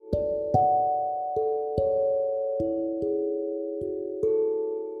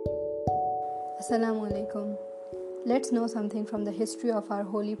Assalamu alaikum. Let's know something from the history of our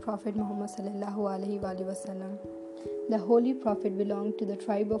Holy Prophet Muhammad sallallahu alaihi wasallam. The Holy Prophet belonged to the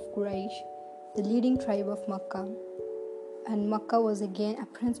tribe of Quraysh, the leading tribe of Makkah, and Makkah was again a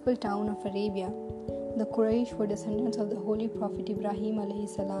principal town of Arabia. The Quraysh were descendants of the Holy Prophet Ibrahim alayhi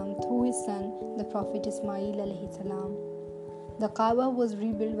salam through his son, the Prophet Ismail alayhi salam. The Kaaba was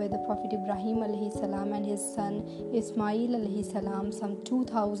rebuilt by the Prophet Ibrahim alayhi salam and his son Ismail alayhi salam some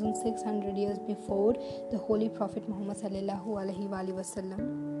 2600 years before the Holy Prophet Muhammad sallallahu alaihi wasallam.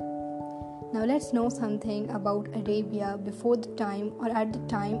 Now let's know something about Arabia before the time or at the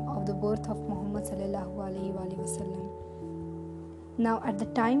time of the birth of Muhammad sallallahu alaihi wasallam. Now at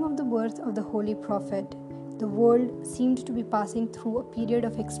the time of the birth of the Holy Prophet, the world seemed to be passing through a period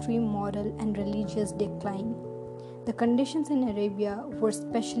of extreme moral and religious decline. The conditions in Arabia were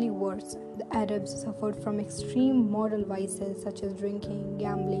especially worse. The Arabs suffered from extreme moral vices such as drinking,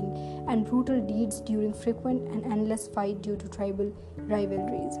 gambling, and brutal deeds during frequent and endless fights due to tribal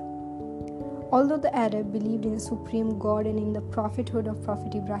rivalries. Although the Arab believed in the supreme God and in the prophethood of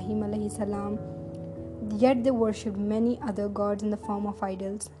Prophet Ibrahim alayhi salam, yet they worshipped many other gods in the form of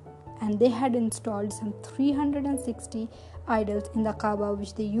idols, and they had installed some 360 idols in the Kaaba,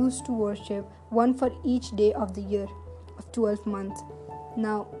 which they used to worship, one for each day of the year of 12 months.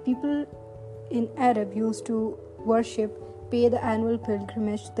 Now, people in Arab used to pay the annual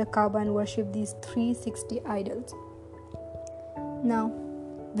pilgrimage to the Kaaba and worship these 360 idols. Now,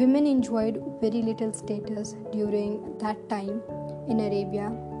 women enjoyed very little status during that time in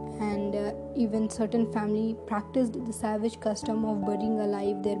Arabia, and even certain families practiced the savage custom of burying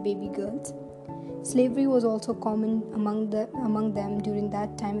alive their baby girls. Slavery was also common among them during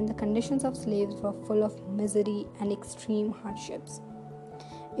that time, and the conditions of slaves were full of misery and extreme hardships.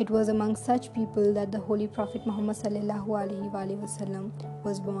 It was among such people that the Holy Prophet Muhammad sallallahu alaihi wasallam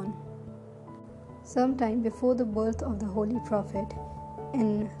was born. Sometime before the birth of the Holy Prophet,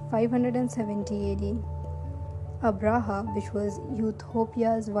 in 570 AD, Abraha, which was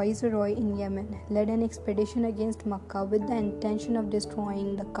Ethiopia's viceroy in Yemen, led an expedition against Makkah with the intention of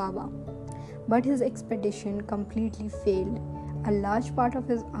destroying the Kaaba. But his expedition completely failed. A large part of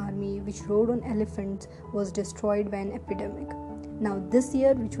his army, which rode on elephants, was destroyed by an epidemic. Now this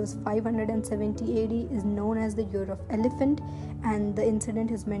year, which was 570 AD, is known as the Year of Elephant, and the incident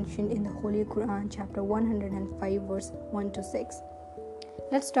is mentioned in the Holy Quran, chapter 105, verse 1 to 6.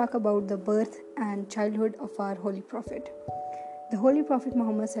 Let's talk about the birth and childhood of our Holy Prophet. The Holy Prophet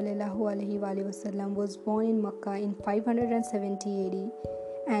Muhammad sallallahu alaihi wasallam was born in Makkah in 570 AD,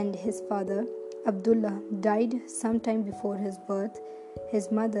 and his father Abdullah died sometime before his birth.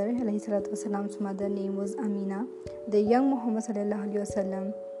 His mother, alayhi salatu wasalam's mother, name was Amina. The young Muhammad sallallahu alaihi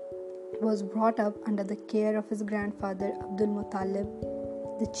wasallam was brought up under the care of his grandfather Abdul Muttalib,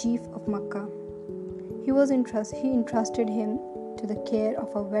 the chief of Makkah. He entrusted him to the care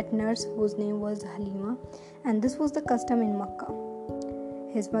of a wet nurse whose name was Halima, and this was the custom in Makkah.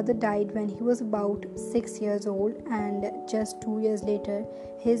 His mother died when he was about 6 years old, and just 2 years later,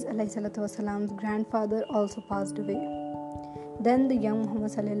 his ﷺ's grandfather also passed away. Then the young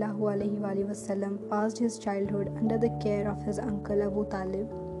Muhammad ﷺ passed his childhood under the care of his uncle Abu Talib.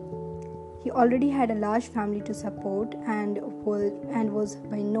 He already had a large family to support and was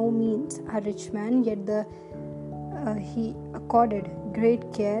by no means a rich man, yet he accorded great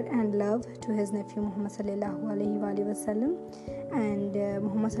care and love to his nephew Muhammad sallallahu alaihi wasallam, and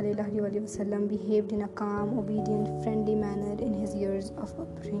Muhammad sallallahu alaihi wasallam behaved in a calm, obedient, friendly manner in his years of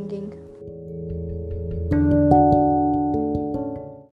upbringing.